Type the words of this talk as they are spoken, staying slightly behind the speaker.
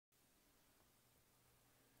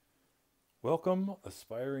Welcome,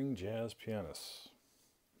 aspiring jazz pianists.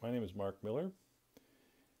 My name is Mark Miller,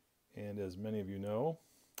 and as many of you know,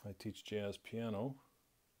 I teach jazz piano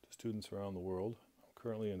to students around the world. I'm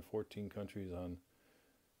currently in 14 countries on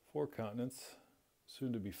 4 continents,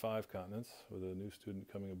 soon to be 5 continents, with a new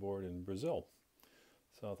student coming aboard in Brazil,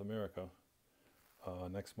 South America,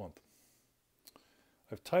 next month.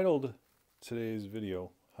 I've titled today's video,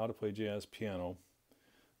 How to Play Jazz Piano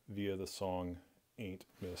via the song Ain't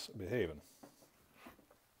Misbehavin'.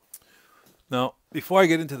 Now, before I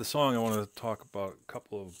get into the song, I want to talk about a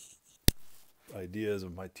couple of ideas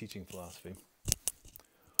of my teaching philosophy.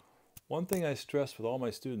 One thing I stress with all my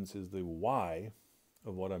students is the why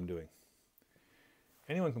of what I'm doing.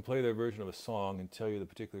 Anyone can play their version of a song and tell you the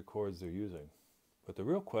particular chords they're using, but the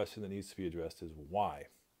real question that needs to be addressed is why.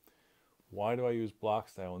 Why do I use block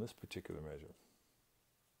style in this particular measure?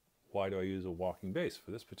 Why do I use a walking bass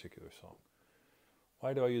for this particular song?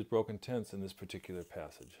 Why do I use broken tenths in this particular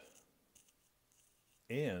passage?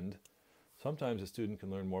 And sometimes a student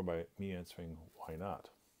can learn more by me answering why not.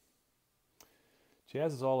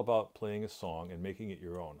 Jazz is all about playing a song and making it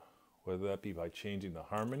your own, whether that be by changing the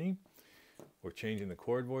harmony, or changing the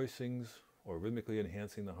chord voicings, or rhythmically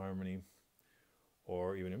enhancing the harmony,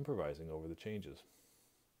 or even improvising over the changes.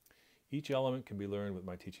 Each element can be learned with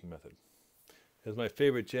my teaching method. As my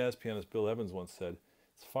favorite jazz pianist Bill Evans once said,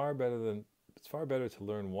 it's far better to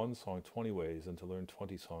learn one song 20 ways than to learn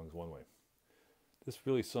 20 songs one way. This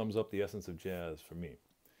really sums up the essence of jazz for me,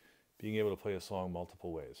 being able to play a song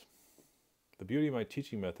multiple ways. The beauty of my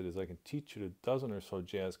teaching method is I can teach you a dozen or so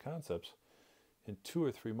jazz concepts in 2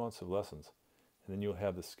 or 3 months of lessons, and then you'll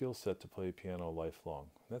have the skill set to play piano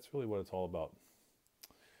lifelong. And that's really what it's all about.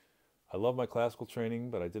 I love my classical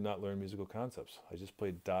training, but I did not learn musical concepts. I just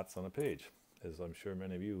played dots on a page, as I'm sure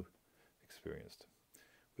many of you experienced.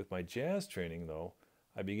 With my jazz training, though,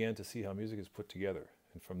 I began to see how music is put together.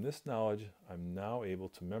 And from this knowledge, I'm now able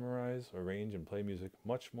to memorize, arrange, and play music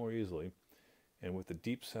much more easily, and with the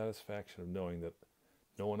deep satisfaction of knowing that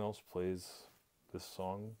no one else plays this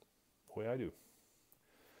song the way I do.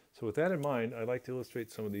 So with that in mind, I'd like to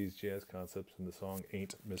illustrate some of these jazz concepts in the song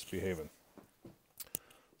Ain't Misbehavin'.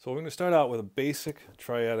 So we're going to start out with a basic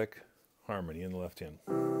triadic harmony in the left hand.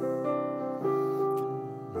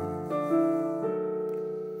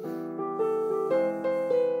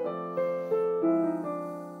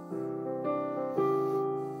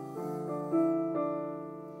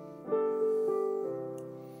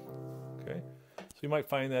 So you might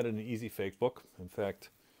find that in an easy fake book. In fact,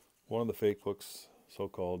 one of the fake books,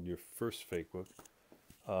 so-called your first fake book,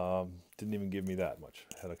 didn't even give me that much.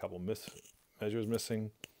 Had a couple measures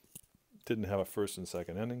missing, didn't have a first and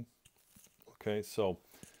second ending. Okay, so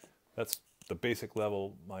that's the basic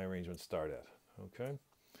level my arrangements start at. Okay,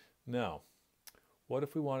 now, what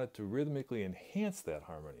if we wanted to rhythmically enhance that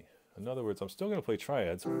harmony? In other words, I'm still going to play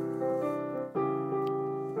triads,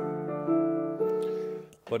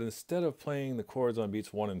 but instead of playing the chords on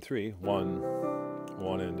beats 1 and 3, 1,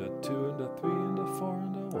 1 and a 2 and a 3 and a 4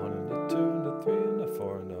 and a 1 and a 2 and a 3 and a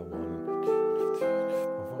 4 and a 1 and a 2 and a 3 and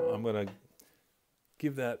a 4, I'm going to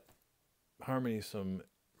give that harmony some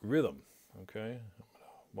rhythm, okay?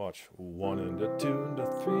 Watch. 1 and a 2 and a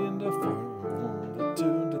 3 and a 4, 1 and a 2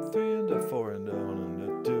 and a 3 and a 4 and a 1 and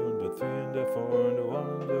a 2 and a 3 and a 4 and a 1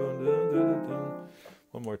 and a 2 and a 3.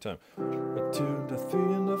 One more time. A 2 and a 3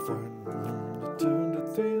 and a 4 and a 2 and a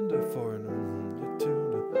 3 and a 4 and a 2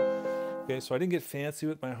 and a... Okay, so I didn't get fancy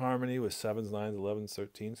with my harmony with 7s, 9s, 11s,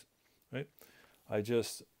 13s, right? I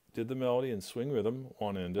just did the melody in swing rhythm,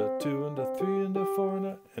 1 and a 2 and a 3 and a 4 and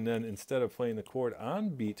a... And then instead of playing the chord on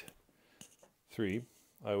beat 3,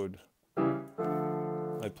 I'd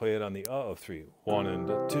play it on the of 3. 1 and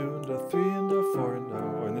a 2 and a 3 and a 4 and a...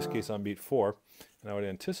 Or in this case on beat 4. And I would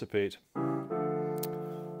anticipate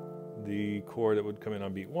the chord that would come in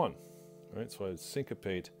on beat 1, right? So I'd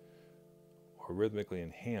syncopate or rhythmically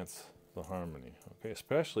enhance the harmony, okay?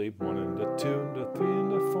 Especially 1 and a 2 and a 3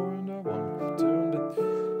 and a 4 and a 1 and a 2 and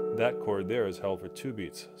a... That chord there is held for 2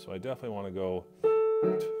 beats, so I definitely want to go,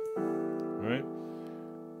 right?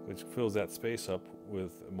 Which fills that space up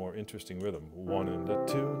with a more interesting rhythm. 1 and a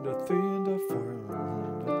 2 and a 3 and a 4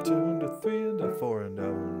 and a 2 and a 3 and a 4 and a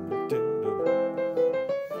 1 and a 2 and a...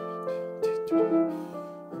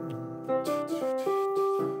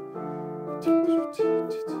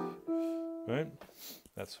 Right?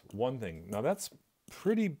 That's one thing. Now that's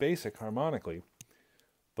pretty basic harmonically,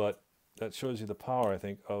 but that shows you the power, I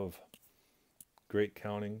think, of great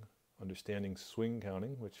counting, understanding swing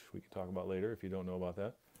counting, which we can talk about later if you don't know about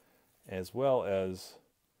that, as well as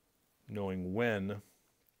knowing when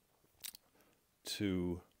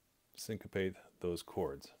to syncopate those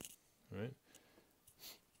chords. right?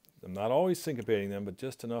 I'm not always syncopating them, but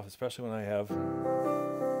just enough, especially when I have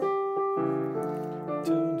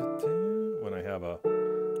a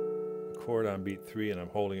chord on beat 3 and I'm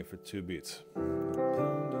holding it for 2 beats. 3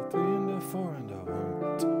 into 4 into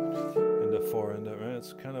 1 into 4 into, right?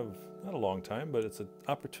 It's kind of not a long time, but it's an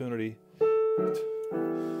opportunity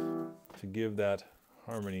to give that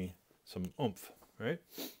harmony some oomph, right?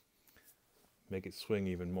 Make it swing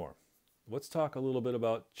even more. Let's talk a little bit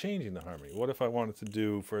about changing the harmony. What if I wanted to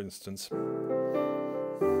do, for instance,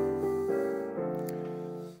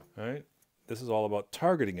 right? This is all about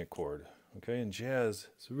targeting a chord, okay? In jazz,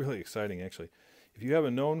 it's really exciting, actually. If you have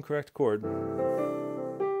a known correct chord,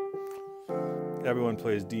 everyone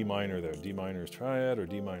plays D minor there. D minor is triad or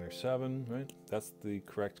D minor 7, right? That's the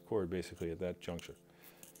correct chord, basically, at that juncture.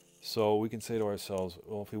 So we can say to ourselves,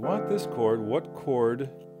 well, if we want this chord, what chord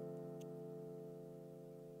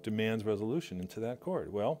demands resolution into that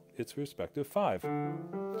chord? Well, its respective 5.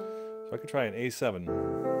 So I could try an A7,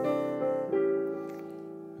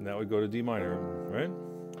 and that would go to D minor, right?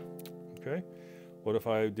 Okay. What if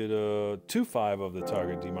I did a 2-5 of the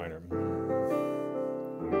target D minor?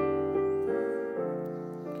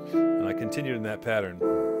 And I continued in that pattern.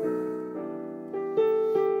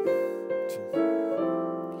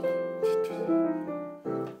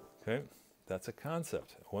 Okay, that's a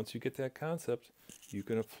concept. Once you get that concept, you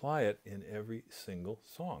can apply it in every single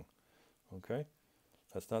song. Okay?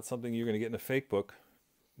 That's not something you're going to get in a fake book.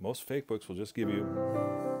 Most fake books will just give you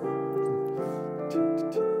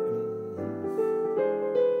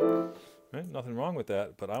right? Nothing wrong with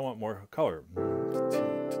that, but I want more color.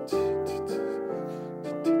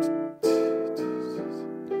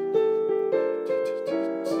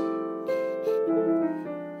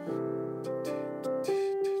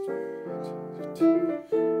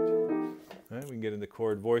 Right? We can get into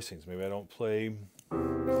chord voicings. Maybe I don't play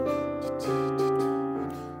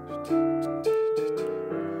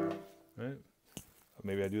right?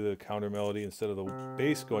 Maybe I do the counter melody instead of the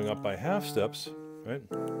bass going up by half steps, right?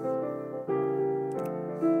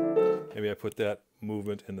 Maybe I put that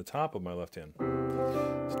movement in the top of my left hand.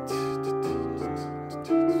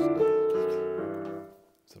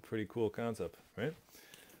 It's a pretty cool concept, right?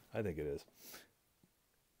 I think it is.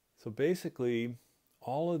 So basically,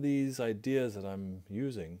 all of these ideas that I'm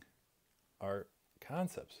using are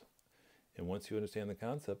concepts. And once you understand the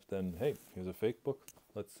concept, then hey, here's a fake book.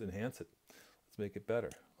 Let's enhance it. Let's make it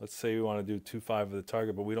better. Let's say we want to do 2-5 of the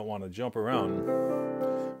target, but we don't want to jump around.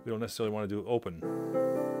 We don't necessarily want to do open.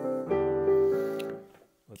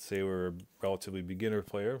 Let's say we're a relatively beginner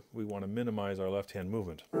player. We want to minimize our left-hand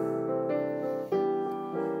movement.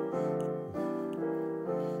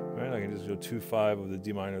 Right? I can just go 2-5 of the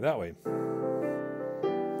D minor that way.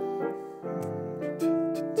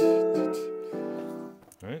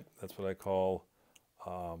 Right? That's what I call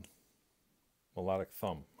melodic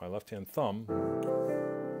thumb. My left-hand thumb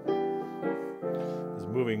is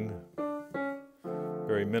moving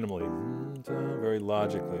very minimally, very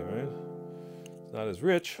logically, right? It's not as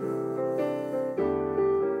rich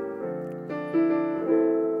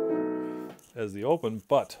as the open,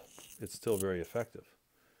 but it's still very effective.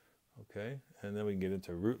 Okay, and then we can get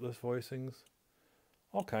into rootless voicings,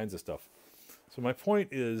 all kinds of stuff. So my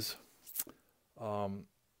point is,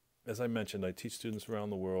 as I mentioned, I teach students around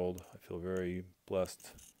the world. I feel very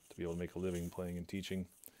blessed to be able to make a living playing and teaching,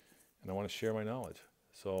 and I want to share my knowledge.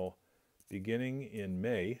 So beginning in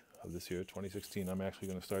May of this year, 2016, I'm actually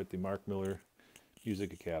going to start the Mark Miller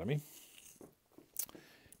Music Academy.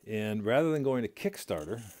 And rather than going to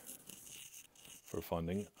Kickstarter for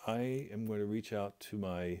funding, I am going to reach out to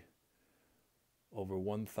my over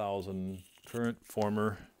 1,000 current,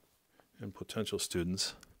 former, and potential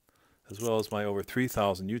students, as well as my over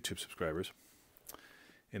 3,000 YouTube subscribers.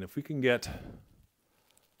 And if we can get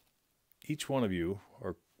each one of you,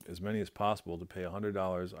 or as many as possible, to pay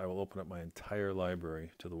 $100, I will open up my entire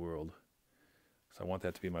library to the world. So I want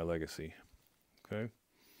that to be my legacy. Okay?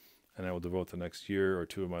 And I will devote the next year or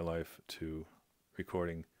two of my life to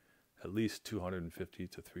recording at least 250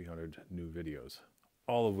 to 300 new videos,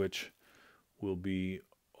 all of which will be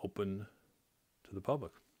open to the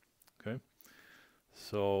public. Okay?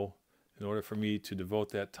 So in order for me to devote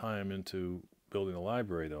that time into building a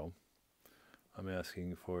library, though, I'm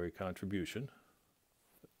asking for a contribution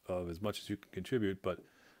of as much as you can contribute, but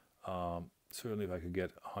certainly if I could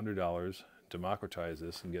get $100, democratize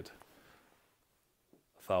this, and get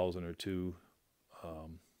 1,000 or 2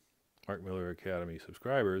 Mark Miller Academy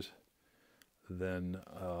subscribers, then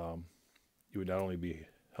you would not only be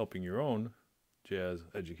helping your own jazz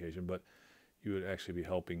education, but you would actually be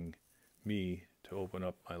helping me to open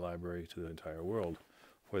up my library to the entire world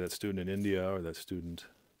for that student in India, or that student,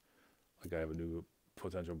 like I have a new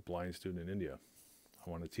potential blind student in India. I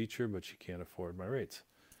want to teach her, but she can't afford my rates.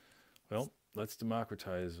 Well, let's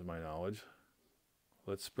democratize my knowledge.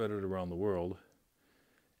 Let's spread it around the world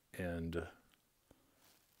and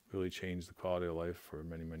really change the quality of life for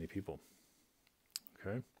many, many people.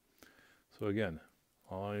 Okay? So again,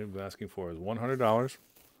 all I'm asking for is $100.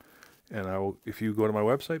 And I will, if you go to my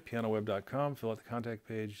website, pianoweb.com, fill out the contact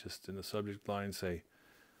page, just in the subject line say,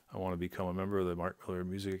 I want to become a member of the Mark Miller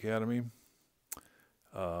Music Academy.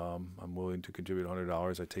 I'm willing to contribute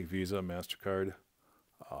 $100. I take Visa, MasterCard,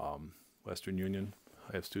 Western Union.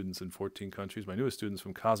 I have students in 14 countries. My newest student's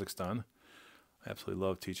from Kazakhstan. I absolutely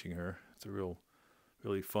love teaching her. It's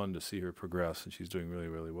really fun to see her progress, and she's doing really,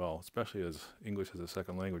 really well, especially as English as a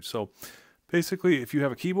second language. So basically, if you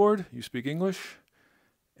have a keyboard, you speak English,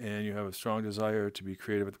 and you have a strong desire to be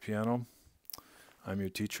creative at the piano, I'm your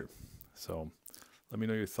teacher. So let me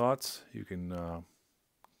know your thoughts. You can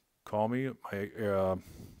call me. My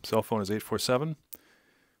cell phone is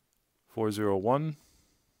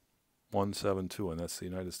 847-401-1721. That's the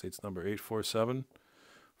United States number,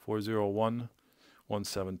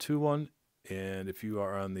 847-401-1721. And if you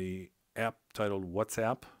are on the app titled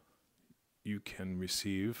WhatsApp, you can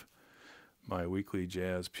receive my weekly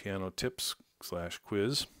jazz piano tips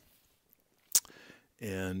 /quiz.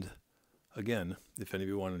 And again, if any of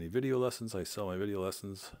you want any video lessons, I sell my video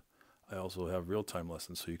lessons. I also have real-time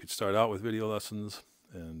lessons, so you could start out with video lessons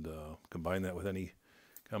and combine that with any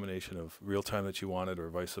combination of real-time that you wanted, or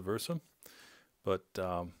vice versa. But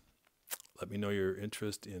let me know your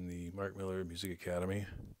interest in the Mark Miller Music Academy.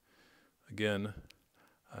 Again,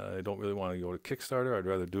 I don't really want to go to Kickstarter. I'd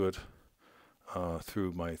rather do it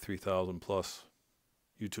through my 3,000 plus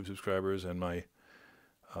YouTube subscribers and my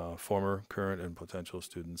former, current, and potential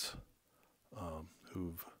students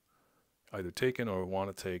who've either taken or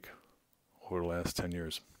want to take over the last 10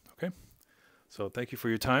 years. Okay? So thank you for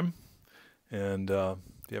your time. And if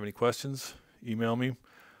you have any questions, email me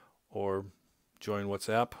or join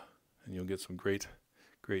WhatsApp, and you'll get some great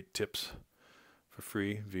tips for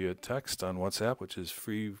free via text on WhatsApp, which is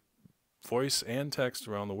free voice and text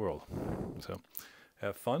around the world. So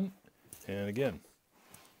have fun. And again,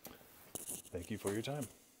 thank you for your time.